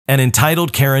An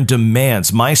entitled Karen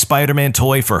demands my Spider-Man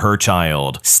toy for her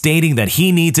child, stating that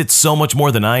he needs it so much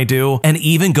more than I do, and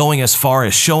even going as far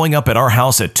as showing up at our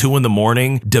house at 2 in the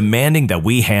morning, demanding that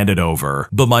we hand it over.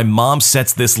 But my mom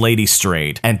sets this lady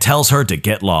straight and tells her to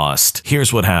get lost.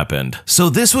 Here's what happened. So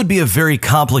this would be a very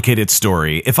complicated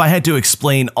story if I had to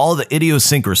explain all the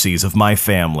idiosyncrasies of my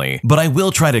family, but I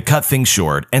will try to cut things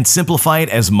short and simplify it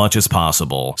as much as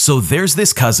possible. So there's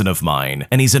this cousin of mine,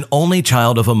 and he's an only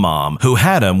child of a mom who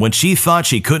had him when she thought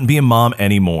she couldn't be a mom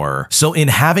anymore. So in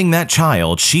having that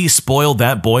child, she spoiled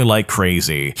that boy like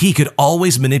crazy. He could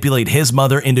always manipulate his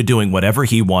mother into doing whatever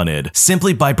he wanted,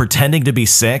 simply by pretending to be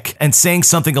sick and saying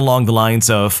something along the lines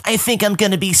of, "I think I'm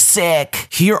gonna be sick."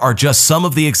 Here are just some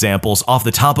of the examples off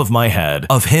the top of my head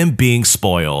of him being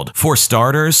spoiled. For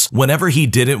starters, whenever he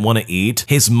didn't want to eat,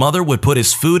 his mother would put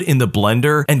his food in the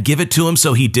blender and give it to him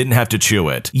so he didn't have to chew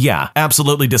it. Yeah,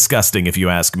 absolutely disgusting if you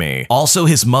ask me. Also,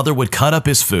 his mother would cut up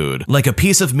his food, like a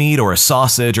piece of meat or a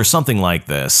sausage or something like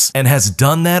this, and has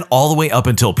done that all the way up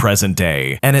until present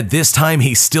day. And at this time,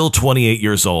 he's still 28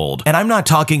 years old. And I'm not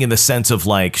talking in the sense of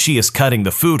like she is cutting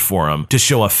the food for him to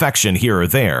show affection here or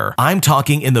there. I'm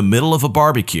talking in the middle of a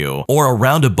barbecue or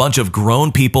around a bunch of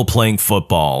grown people playing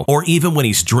football, or even when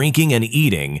he's drinking and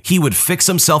eating, he would fix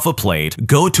himself a plate,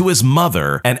 go to his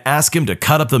mother, and ask him to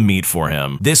cut up the meat for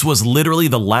him. This was literally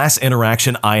the last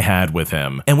interaction I had with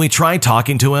him, and we tried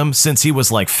talking to him since he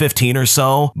was like 15 or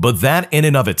so, but that in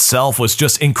and of itself was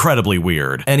just incredibly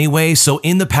weird. Anyway, so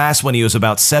in the past when he was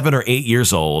about 7 or 8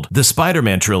 years old, the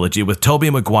Spider-Man trilogy with Tobey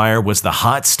Maguire was the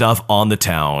hot stuff on the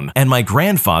town, and my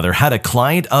grandfather had a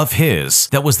client of his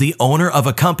that was the owner of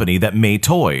a company that made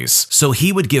toys. So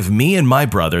he would give me and my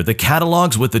brother the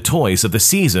catalogs with the toys of the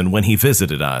season when he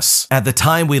visited us. At the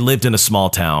time, we lived in a small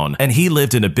town, and he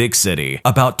lived in a big city,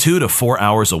 about 2 to 4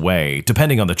 hours away,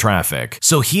 depending on the traffic.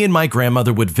 So he and my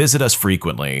grandmother would visit us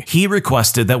frequently. He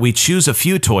requested that we choose a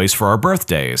few toys for our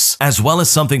birthdays, as well as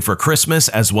something for Christmas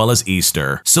as well as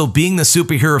Easter. So being the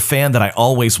superhero fan that I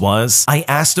always was, I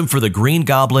asked him for the Green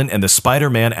Goblin and the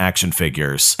Spider-Man action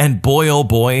figures. And boy oh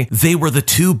boy, they were the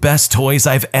two best toys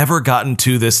I've ever gotten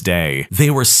to this day. They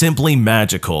were simply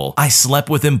magical. I slept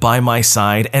with him by my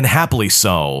side, and happily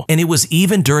so. And it was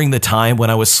even during the time when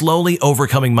I was slowly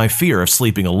overcoming my fear of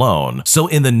sleeping alone. So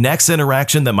in the next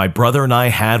interaction that my brother and I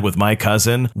had with my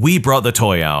cousin, we brought the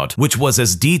toy out, which was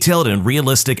as detailed and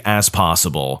realistic as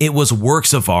possible. It was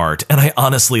works of art, and I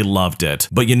honestly loved it.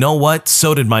 But you know what?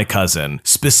 So did my cousin,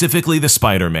 specifically the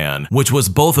Spider-Man, which was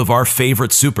both of our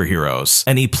favorite superheroes.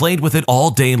 And he played with it all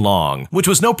day long, which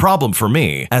was no problem for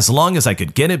me, as long as I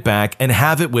could get it back and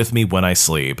have it with me when I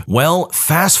sleep. Well,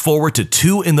 fast forward to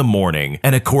 2 in the morning,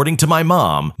 and according to my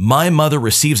mom, my mother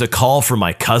receives a call from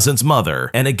my cousin's mother.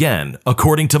 And again,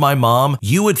 according to my mom,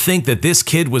 you would think that this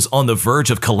kid was on the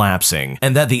verge of collapsing,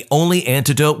 and that the only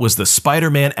antidote was the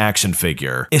Spider-Man action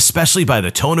figure, especially by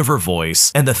the tone of her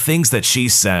voice and the things that she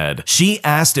said. She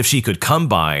asked if she could come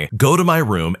by, go to my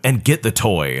room, and get the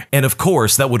toy. And of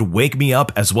course, that would wake me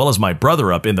up as well as my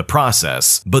brother up in the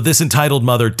process. But this entitled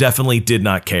mother definitely did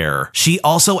not care. She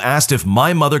also asked if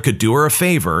my mother could do her a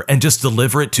favor and just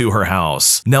deliver it to her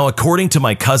house. Now, according to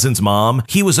my cousin's mom,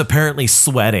 he was apparently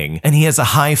sweating and he has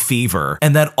a high fever,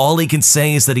 and that all he can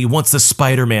say is that he wants the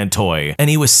Spider-Man toy. And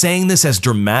he was saying this as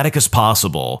dramatic as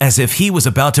possible, as if he was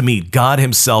about to meet God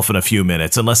himself in a few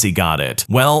minutes unless he got it.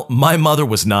 Well, my mother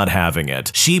was not having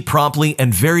it. She promptly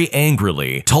and very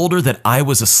angrily told her that I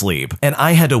was asleep and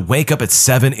I had to wake up at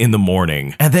 7 in the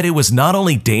morning, and that it was not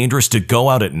only dangerous to go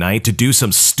out at night to do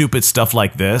some stupid stuff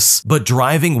like this, but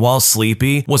driving while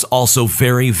sleepy was also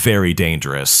very, very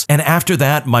dangerous. And after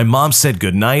that, my mom said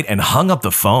goodnight and hung up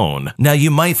the phone. Now,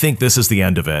 you might think this is the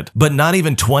end of it, but not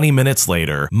even 20 minutes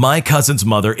later, my cousin's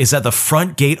mother is at the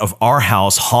front gate of our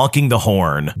house honking the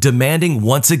horn, demanding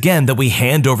once again that we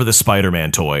hand over the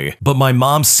Spider-Man toy. But my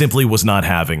mom simply was not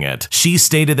having it. She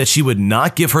stated that she would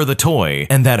not give her the toy,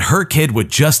 and that her kid would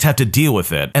just have to deal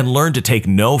with it and learn to take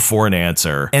no for an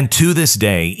answer. And to this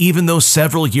day, even though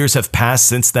several years have passed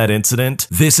since that incident,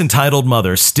 this entitled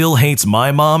mother still hates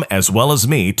my mom as well as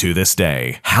me to this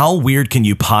day. How weird can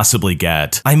you possibly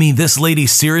get? I mean, this lady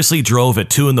seriously drove at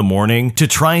 2 in the morning to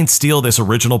try and steal this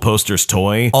original poster's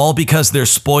toy, all because their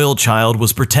spoiled child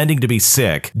was pretending to be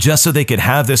sick just so they could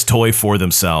have this toy for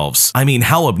themselves. I mean,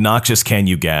 how obnoxious can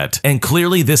you get? And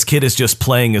clearly this kid is just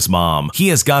playing his mom. He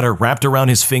has got her wrapped around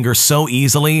his finger so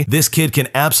easily, this kid can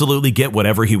absolutely get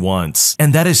whatever he wants.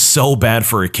 And that is so bad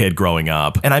for a kid growing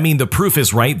up. And I mean, the proof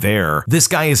is right there. This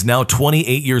guy is now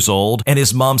 28 years old and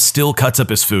his mom still cuts up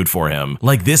his food for him.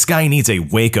 Like, this guy needs a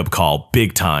wake-up call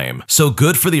big time. So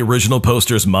good for the original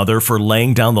poster's mother for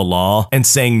laying down the law and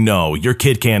saying, no, your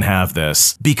kid can't can't have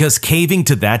this, because caving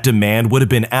to that demand would have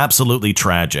been absolutely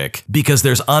tragic, because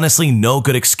there's honestly no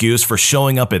good excuse for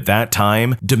showing up at that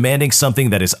time demanding something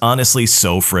that is honestly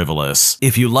so frivolous.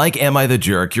 If you like Am I the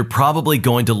Jerk, you're probably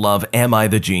going to love Am I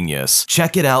the Genius.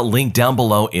 Check it out, link down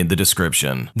below in the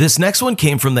description. This next one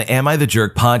came from the Am I the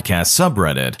Jerk podcast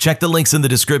subreddit. Check the links in the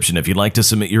description if you'd like to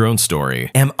submit your own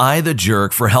story. Am I the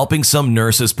jerk for helping some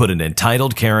nurses put an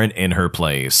entitled Karen in her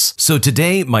place? So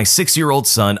today, my 6-year-old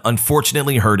son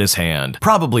unfortunately hurt his hand,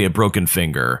 probably a broken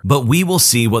finger, but we will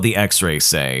see what the x-rays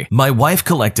say. My wife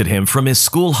collected him from his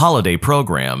school holiday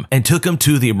program and took him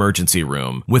to the emergency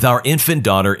room with our infant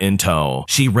daughter in tow.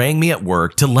 She rang me at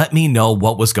work to let me know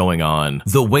what was going on.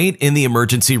 The wait in the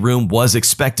emergency room was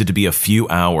expected to be a few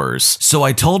hours, so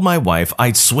I told my wife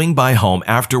I'd swing by home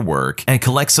after work and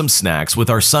collect some snacks with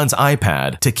our son's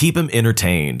iPad to keep him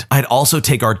entertained. I'd also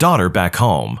take our daughter back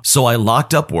home. So I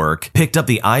locked up work, picked up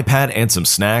the iPad and some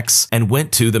snacks, and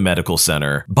went to the medical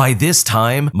center. By this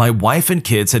time, my wife and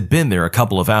kids had been there a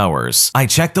couple of hours. I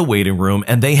checked the waiting room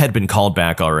and they had been called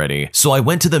back already, so I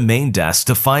went to the main desk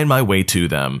to find my way to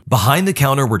them. Behind the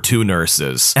counter were 2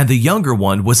 nurses, and the younger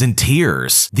one was in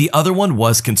tears. The other one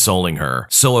was consoling her,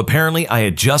 so apparently I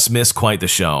had just missed quite the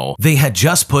show. They had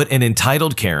just put an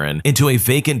entitled Karen into a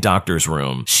vacant doctor's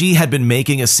room. She had been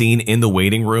making a scene in the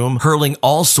waiting room, hurling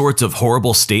all sorts of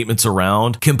horrible statements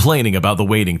around, complaining about the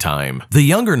waiting time. The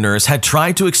younger nurse had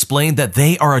tried to explain that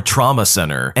they are a trauma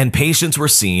center and patients were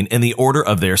seen in the order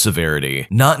of their severity,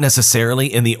 not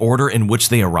necessarily in the order in which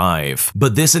they arrive.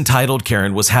 But this entitled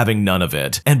Karen was having none of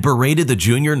it and berated the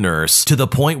junior nurse to the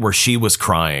point where she was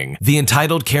crying. The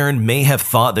entitled Karen may have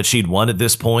thought that she'd won at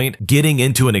this point, getting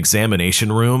into an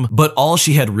examination room, but all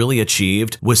she had really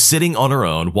achieved was sitting on her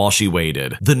own while she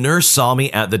waited. The nurse saw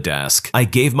me at the desk. I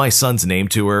gave my son's name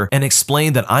to her and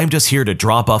explained that I'm just here to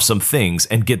drop off some things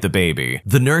and get the baby.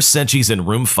 The nurse said she's in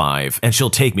room 5 and she'll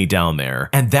take me down there.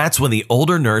 And that's when the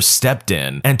older nurse stepped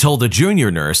in and told the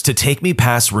junior nurse to take me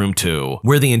past room 2,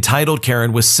 where the entitled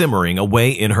Karen was simmering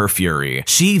away in her fury.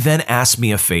 She then asked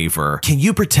me a favor. Can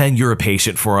you pretend you're a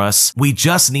patient for us? We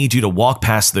just need you to walk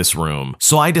past this room.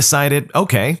 So I decided,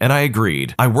 okay, and I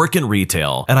agreed. I work in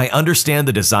retail and I understand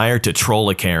the desire to troll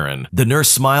a Karen. The nurse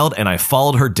smiled and I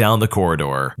followed her down the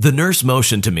corridor. The nurse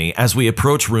motioned to me as we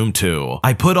approached room 2.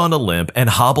 I put on a limp and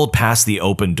hobbled past the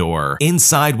open door.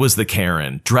 Inside was the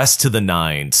Karen, dressed to the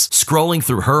nines, scrolling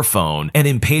through her phone and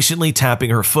impatiently tapping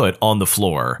her foot on the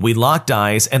floor. We locked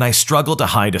eyes and I struggled to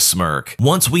hide a smirk.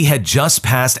 Once we had just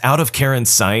passed out of Karen's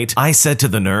sight, I said to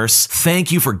the nurse,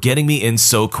 "Thank you for getting me in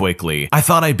so quickly. I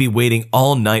thought I'd be waiting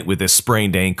all night with this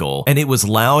sprained ankle," and it was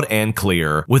loud and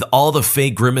clear, with all the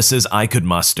fake grimaces I could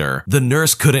muster. The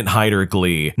nurse couldn't hide her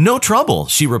glee. "No trouble,"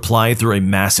 she replied through a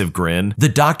massive grin. "The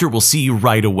doctor will see you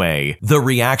right away." The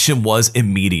reaction was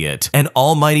immediate. An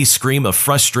almighty scream of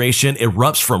frustration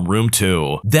erupts from room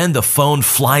 2. Then the phone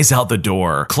flies out the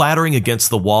door, clattering against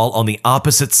the wall on the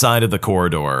opposite side of the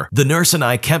corridor. The nurse and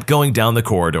I kept going down the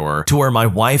corridor to where my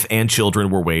wife and children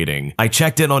were waiting. I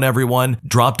checked in on everyone,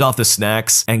 dropped off the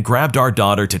snacks, and grabbed our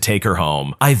daughter to take her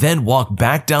home. I then walked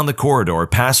back down the corridor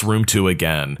past room 2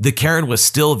 again. The Karen was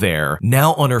still there,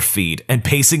 now on her feet and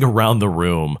pacing around the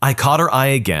room. I caught her eye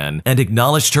again and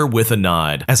acknowledged her with a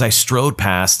nod. As I strode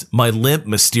past, my limp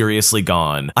mysteriously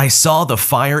gone. I saw the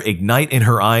fire ignite in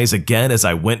her eyes again as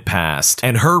I went past,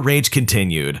 and her rage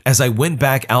continued as I went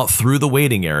back out through the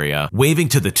waiting area, waving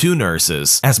to the 2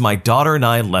 nurses as my daughter and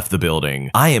I left the building.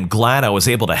 I am glad I was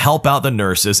able to help out the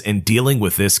nurses in dealing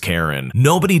with this Karen.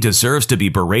 Nobody deserves to be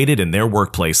berated in their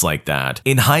workplace like that.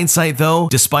 In hindsight though,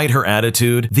 despite her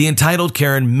attitude, the entitled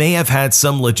Karen may have had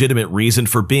some legitimate reason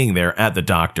for being there at the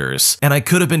doctor's, and I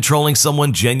could have been trolling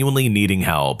someone genuinely needing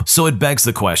help. So it begs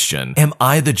the question, am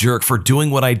I the jerk for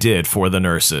doing what I did for the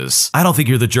nurses? I don't think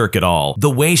you're the jerk at all. The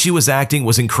way she was acting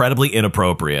was incredibly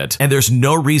inappropriate, and there's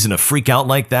no reason to freak out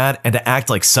like that and to act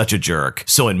like such a jerk.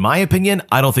 So in my opinion,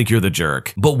 I don't think you're the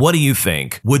jerk. But what do you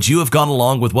think? Would you have gone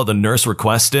along with what the nurse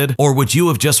requested, or would you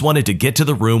have just wanted to get to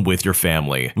the room with your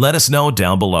family? Let us know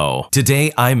down below.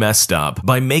 Today, I messed up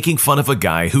by making fun of a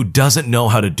guy who doesn't know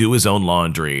how to do his own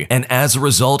laundry, and as a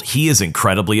result, he is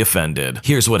incredibly offended.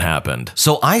 Here's what happened.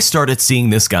 So I started seeing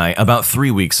this guy about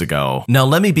 3 weeks ago. Now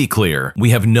let me be clear,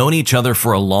 we have known each other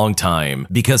for a long time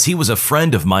because he was a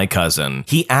friend of my cousin.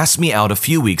 He asked me out a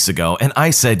few weeks ago and I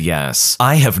said yes.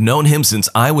 I have known him since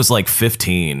I was like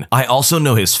 15. I also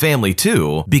know his family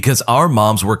too because our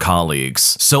moms were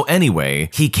colleagues. So anyway,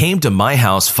 he came to my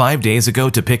house 5 days ago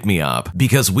to pick me up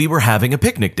because we were having a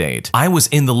picnic date. I was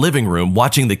in the living room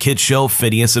watching the kids show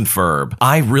Phineas and Ferb.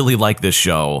 I really like this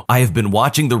show. I have been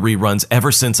watching the reruns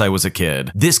ever since I was a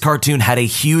kid. This cartoon had a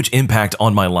huge impact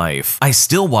on my life. I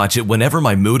still watch it whenever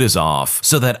my mood is off,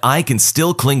 so that I can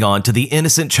still cling on to the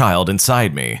innocent child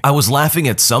inside me. I was laughing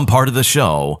at some part of the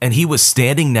show, and he was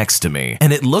standing next to me,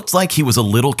 and it looked like he was a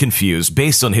little confused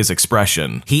based on his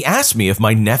expression. He asked me if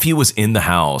my nephew was in the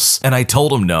house, and I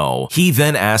told him no. He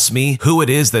then asked me who it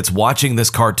is that's watching this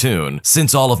cartoon,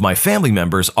 since all of my family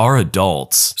members are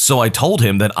adults. So I told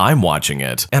him that I'm watching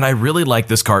it, and I really like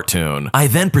this cartoon. I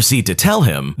then proceed to tell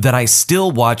him that I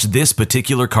still watch this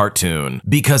particular cartoon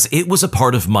because it was a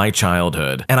part of my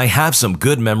childhood, and I have some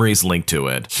good memories linked to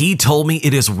it. He told me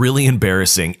it is really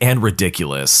embarrassing and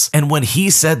ridiculous, and when he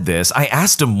said this, I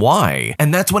asked him why,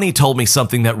 and that's when he told me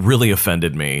something that really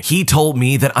offended me. He told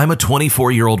me that I'm a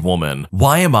 24-year-old woman.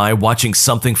 Why am I watching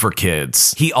something for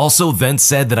kids? He also then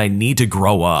said that I need to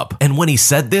grow up, and when he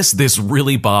said this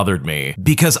really bothered me,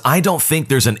 because I don't think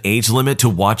there's an age limit to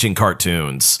watching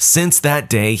cartoons. Since that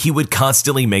day, he would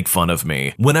constantly make fun of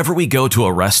me. Whenever we go to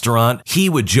a restaurant, he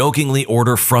would jokingly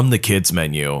order from the kids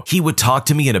menu. He would talk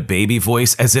to me in a baby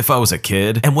voice as if I was a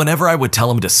kid, and whenever I would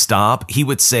tell him to stop, he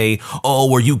would say,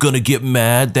 "Oh, are you gonna get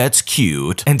mad? That's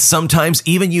cute." And sometimes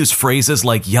even use phrases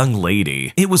like "young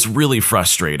lady." It was really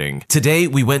frustrating. Today,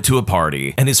 we went to a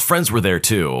party, and his friends were there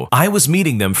too. I was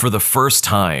meeting them for the first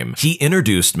time. He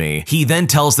introduced me. He then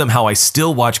tells them how I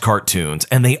still watch cartoons,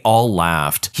 and they all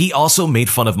laughed. He also made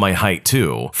fun of my height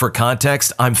too. For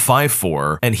context, I'm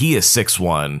 5'4", and he is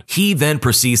 6'1". He then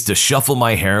proceeds to shuffle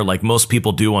my hair like most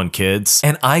people do on kids,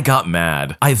 and I got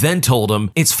mad. I then told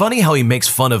him, it's funny how he makes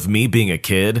fun of me being a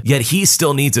kid, yet he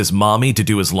still needs his mommy to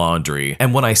do his laundry.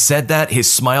 And when I said that,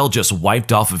 his smile just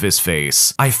wiped off of his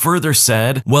face. I further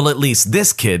said, well, at least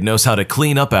this kid knows how to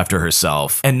clean up after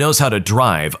herself and knows how to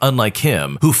drive, unlike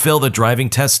him, who failed the driving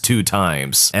test 2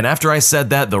 times. And after I said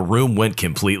that, the room went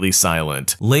completely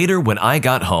silent. Later, when I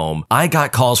got home, I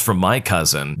got calls from my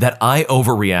cousin that I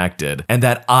overreacted and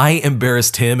that I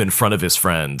embarrassed him in front of his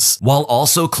friends, while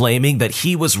also claiming that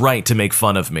he was right to make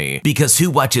fun of me because who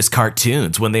watches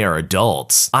cartoons when they are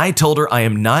adults? I told her I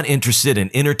am not interested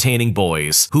in entertaining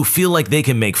boys who feel like they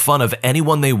can make fun of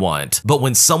anyone they want, but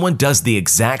when someone does the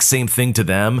exact same thing to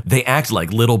them, they act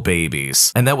like little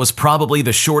babies. And that was probably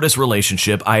the shortest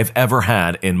relationship I've ever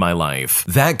had in my life.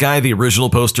 That guy the original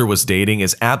poster was dating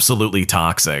is absolutely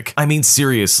toxic. I mean,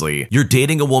 seriously, you're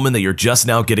dating a woman that you're just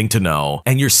now getting to know,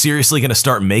 and you're seriously gonna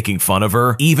start making fun of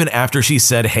her, even after she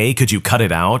said, hey, could you cut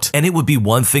it out? And it would be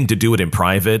one thing to do it in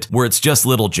private, where it's just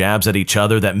little jabs at each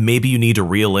other that maybe you need to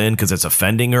reel in because it's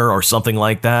offending her or something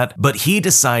like that. But he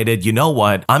decided, you know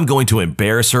what, I'm going to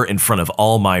embarrass her in front of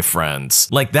all my friends.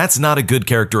 Like, that's not a good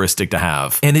characteristic to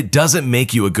have, and it doesn't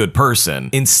make you a good person.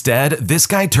 Instead, this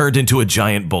guy turned into a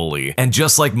giant bully, and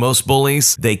just like most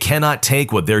bullies, they cannot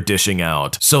take what they're dishing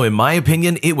out. So in my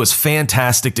opinion, it was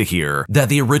fantastic to hear that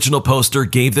the original poster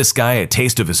gave this guy a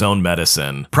taste of his own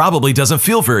medicine. Probably doesn't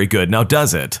feel very good, now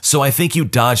does it? So I think you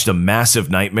dodged a massive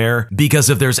nightmare, because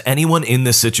if there's anyone in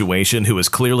this situation who is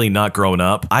clearly not grown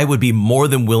up, I would be more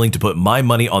than willing to put my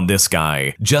money on this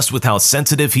guy, just with how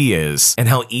sensitive he is and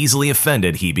how easily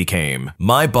offended he became.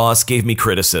 My boss gave me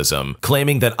criticism,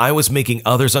 claiming that I was making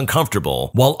others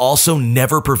uncomfortable, while also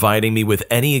never providing me with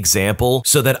any example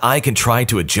so that I can try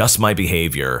to adjust my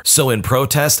behavior. So in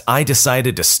protest, I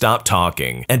decided to stop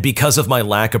talking, and because of my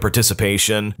lack of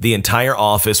participation, the entire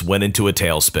office went into a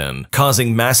tailspin,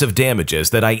 causing massive damages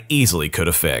that I easily could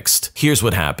have fixed. Here's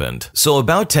what happened. So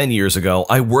about 10 years ago,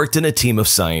 I worked in a team of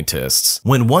scientists,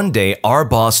 when one day our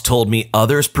boss told me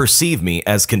others perceive me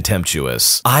as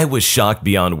contemptuous. I was shocked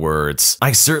beyond words.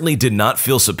 I certainly did not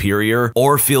feel superior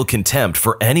or feel contempt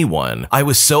for anyone. I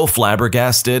was so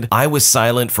flabbergasted, I was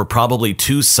silent for probably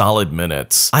 2 solid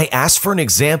minutes. I asked for an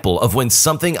example of when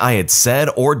something I had said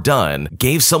or done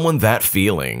gave someone that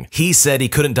feeling. He said he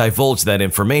couldn't divulge that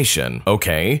information.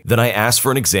 Okay, then I asked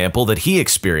for an example that he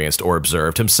experienced or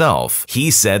observed himself.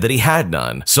 He said that he had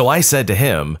none. So I said to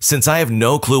him, since I have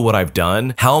no clue what I've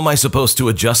done, how am I supposed to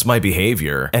adjust my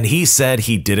behavior? And he said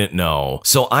he didn't know.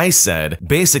 So I said,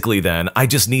 basically then, I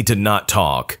just need to not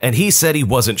talk. And he said he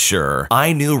wasn't sure.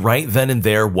 I knew right then and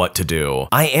there what to do.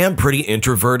 I am pretty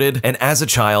introverted, and as a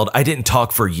child, I didn't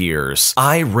talk for years.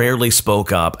 I rarely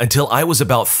spoke up until I was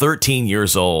about 13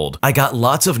 years old. I got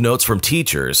lots of notes from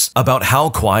teachers about how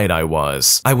quiet I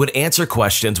was. I would answer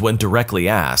questions when directly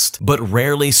asked, but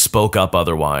rarely spoke up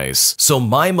otherwise. So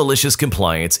my malicious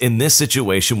compliance in this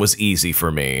situation was easy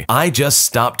for me. I just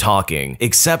stopped talking,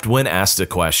 except when asked a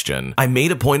question. I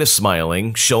made a point of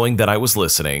smiling, showing that I was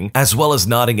listening, as well as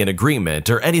nodding in agreement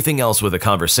or anything else with a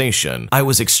conversation. I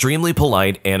was extremely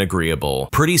polite and agreeable.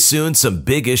 Pretty soon, some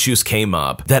big issues came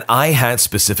up that I had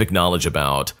specific knowledge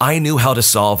about. I knew how to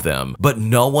solve them, but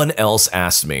no one else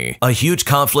asked me. A huge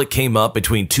conflict came up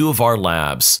between two of our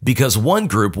labs because one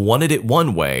group wanted it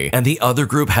one way and the other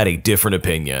group had a different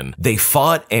opinion. They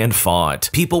fought and fought.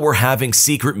 People were having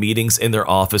secret meetings in their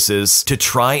offices to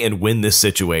try and win this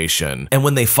situation. And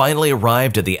when they finally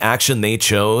arrived at the action they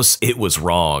chose, it was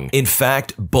wrong. In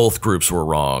fact, both groups were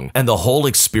wrong, and the whole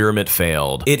experiment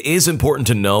failed. It is important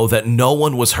to know that no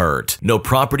one was hurt, no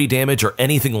property damage or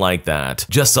anything like that,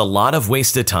 just a lot of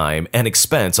wasted time and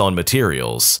expense on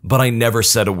materials. But I never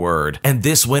said a word, and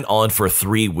this went on for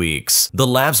 3 weeks. The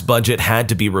lab's budget had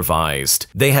to be revised.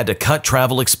 They had to cut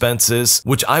travel expenses,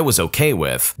 which I was okay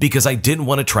with, because I didn't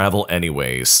want to travel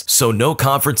anyways, so no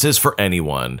conferences for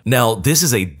anyone. Now, this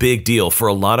is a big deal for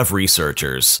a lot of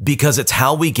researchers, because it's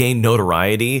how we gain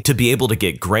notoriety to be able to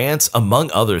get grants, among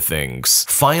other things.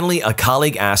 Finally, a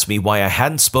colleague asked me why I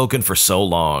hadn't spoken for so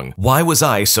long. Why was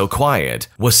I so quiet?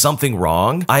 Was something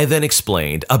wrong? I then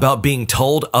explained about being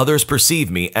told others perceive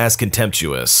me as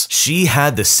contemptuous. She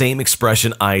had the same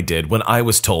expression I did when I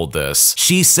was told this.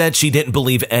 She said she didn't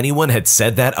believe anyone had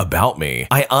said that about me.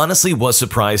 I honestly was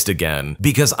surprised again,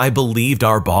 because I believed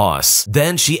our boss.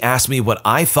 Then she asked me what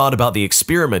I thought about the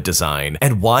experiment design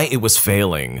and why it was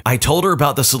failing. I told her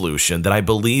about the solution that I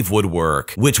believe would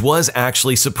work, which was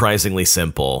actually surprisingly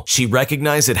simple. She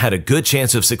recognized it had a good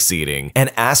chance of succeeding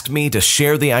and asked me to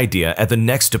share the idea at the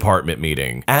next department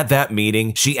meeting. At that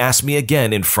meeting, she asked me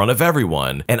again in front of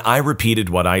everyone, and I repeated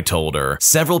what I told her.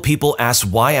 Several people asked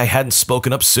why I hadn't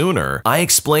spoken up sooner. I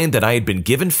explained that I had been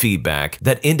given feedback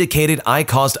that indicated I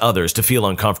caused others to feel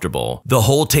uncomfortable. The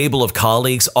whole table of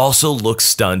colleagues also looked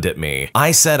stunned at me.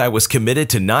 I said I was committed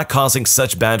to not causing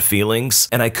such bad feelings,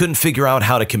 and I couldn't figure out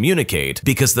how to communicate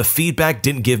because the feedback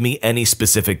didn't give me any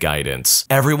specific guidance.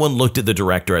 Everyone looked at the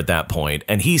director at that point,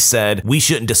 and he said we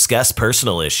shouldn't discuss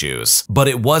personal issues. But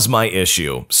it was my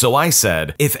issue, so I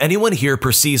said, if anyone here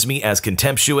perceives me as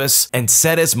contemptuous and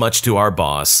said as much to our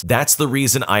boss, that's the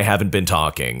reason I haven't been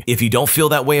talking. If you don't feel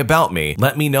that way about me,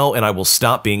 let me know and I will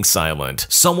stop being silent.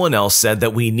 Someone else said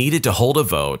that we needed to hold a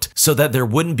vote so that there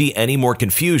wouldn't be any more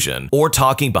confusion or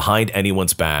talking behind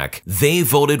anyone's back. They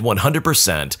voted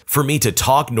 100% for me to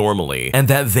talk normally and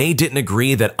that they didn't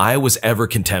agree that I was ever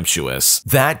contemptuous.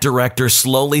 That director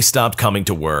slowly stopped coming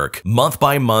to work, month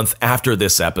by month after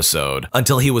this episode,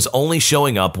 until he was only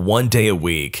showing up 1 day a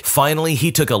week. Finally,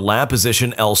 he took a lab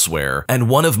position elsewhere, and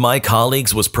one of my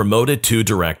colleagues was promoted to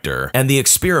director, and the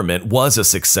experiment was a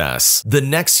success. The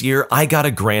next year, I got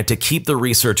a grant to keep the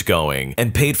research going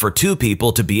and paid for 2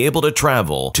 people to be able to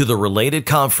travel to the related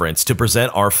conference to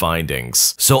present our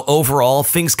findings. So overall,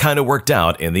 things kind of worked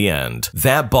out in the end.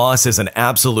 That boss is an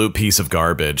absolute piece of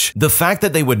garbage. The fact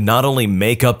that they would not only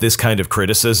make up this kind of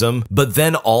criticism, but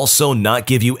then also not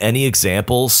give you any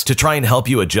examples to try and help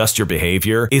you adjust your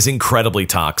behavior is incredibly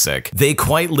toxic. They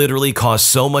quite literally caused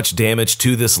so much damage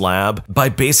to this lab by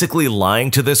basically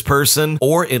lying to this person,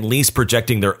 or at least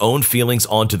projecting their own feelings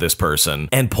onto this person,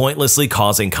 and pointlessly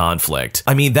causing conflict.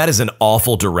 I mean, that is an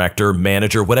awful director,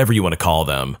 manager, whatever you want to call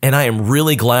them. And I am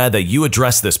really glad that you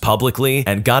addressed this publicly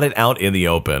and got it out in the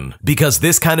open, because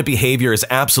this kind of behavior is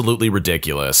absolutely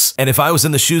ridiculous. And if I was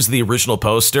in the shoes of the original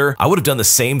poster, I would have done the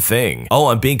same thing. Oh,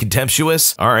 I'm being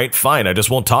contemptuous? Alright, fine, I just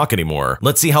won't talk anymore.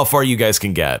 Let's see how far you guys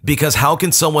can get. Because how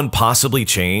can someone possibly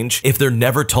change if they're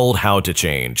never told how to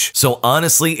change? So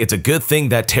honestly, it's a good thing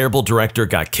that terrible director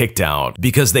got kicked out,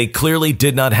 because they clearly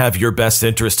did not have your best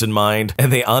interest in mind,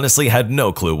 and they honestly had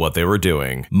no clue what they were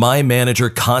doing. My manager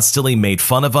constantly made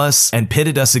fun of us and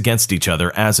pitted us against each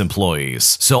other as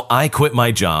employees. So I quit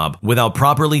my job without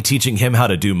properly teaching him how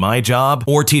to do my job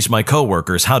or teach my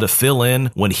coworkers how to fill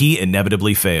in when he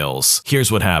inevitably fails.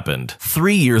 Here's what happened.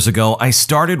 3 years ago, I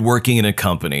started working in a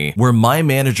company where my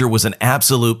manager was an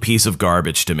absolute piece of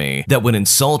garbage to me that would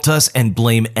insult us and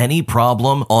blame any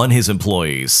problem on his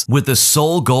employees, with the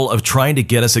sole goal of trying to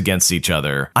get us against each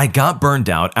other. I got burned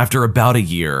out after about a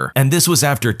year, and this was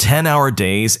after 10-hour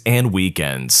days and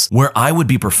weekends, where I would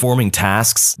be performing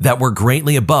tasks that were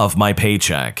greatly above my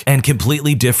paycheck and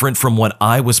completely different from what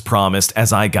I was promised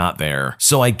as I got there.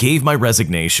 So I gave my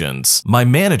resignations. My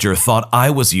manager thought I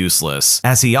was useless,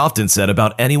 as he often said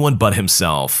about anyone but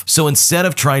himself. So instead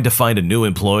of trying to find a new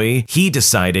employee, he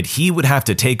decided he would have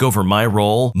to take over my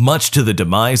role, much to the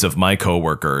demise of my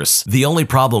coworkers. The only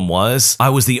problem was, I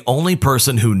was the only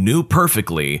person who knew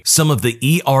perfectly some of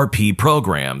the ERP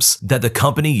programs that the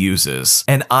company uses,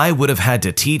 and I would have had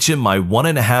to teach him my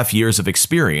 1.5 years of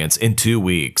experience in 2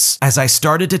 weeks. As I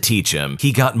started to teach him,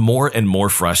 he got more and more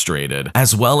frustrated,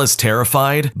 as well as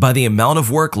terrified by the amount of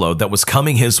workload that was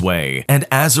coming his way, and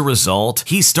as a result,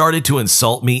 he started to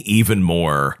insult me even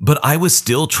more. But I was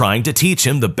still trying to teach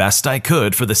him the best I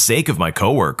could for the sake of my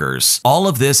coworkers. All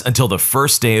of this until the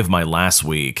first day of my last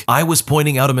week. I was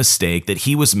pointing out a mistake that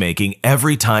he was making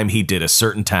every time he did a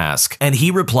certain task, and he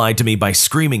replied to me by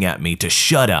screaming at me to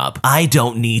shut up. I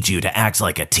don't need you to act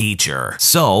like a teacher.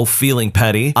 So, feeling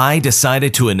petty, I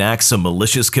decided to enact some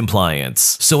malicious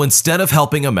compliance. So instead of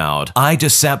helping him out, I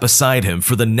just sat beside him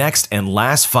for the next and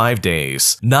last 5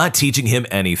 days, not teaching him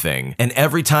anything. And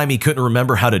every time he couldn't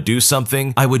remember how to do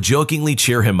something, I would jokingly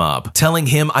cheer him up, telling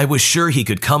him I was sure he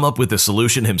could come up with a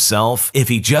solution himself if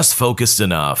he just focused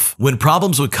enough. When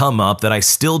problems would come up that I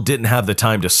still didn't have the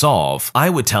time to solve, I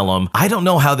would tell him, I don't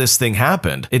know how this thing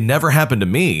happened. It never happened to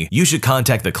me. You should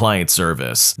contact the client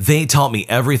service. They taught me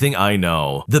everything I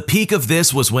know. The peak of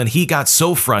this was when he got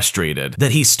so frustrated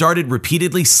that he started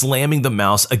repeatedly slamming the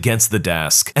mouse against the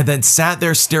desk and then sat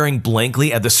there staring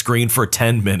blankly at the screen for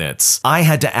 10 minutes. I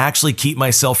had to actually keep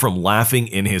myself from laughing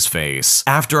in his face.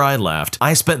 After I left,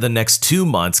 I spent the next 2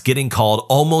 months getting called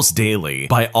almost daily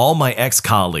by all my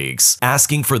ex-colleagues,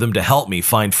 asking for them to help me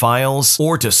find files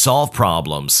or to solve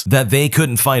problems that they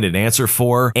couldn't find an answer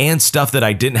for, and stuff that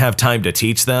I didn't have time to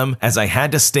teach them as I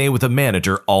had to stay with a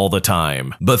manager all the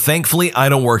time. But thankfully, I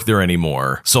don't work there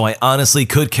anymore, so I honestly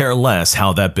could care less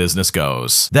how that business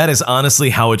goes. That is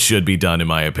honestly how it should be done in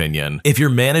my opinion. If your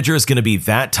manager is going to be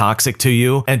that toxic to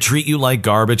you and treat you like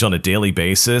garbage on a daily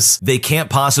basis, they can't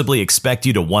possibly expect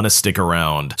you to want to stick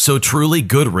around. So truly,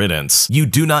 good riddance. You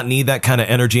do not need that kind of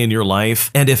energy in your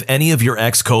life, and if any of your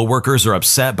ex-coworkers are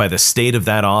upset by the state of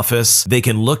that office, they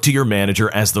can look to your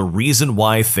manager as the reason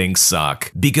why things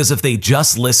suck. Because if they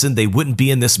just listened, they wouldn't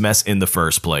be in this mess in the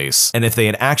first place. And if they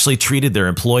had actually treated their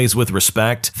employees with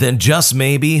respect, then just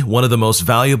maybe one of the most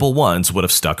valuable ones would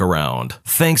have stuck around.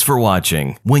 Thanks for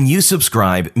watching. When you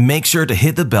subscribe, make sure to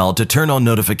hit the bell to turn on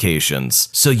notifications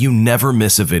so you never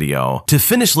miss a video. To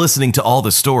finish listening to all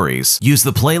the stories, use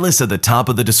the playlist at the top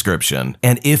of the description.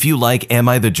 And if you like Am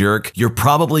I the Jerk, you're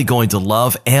probably going to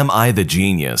love Am I the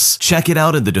Genius. Check it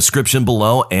out in the description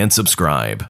below and subscribe.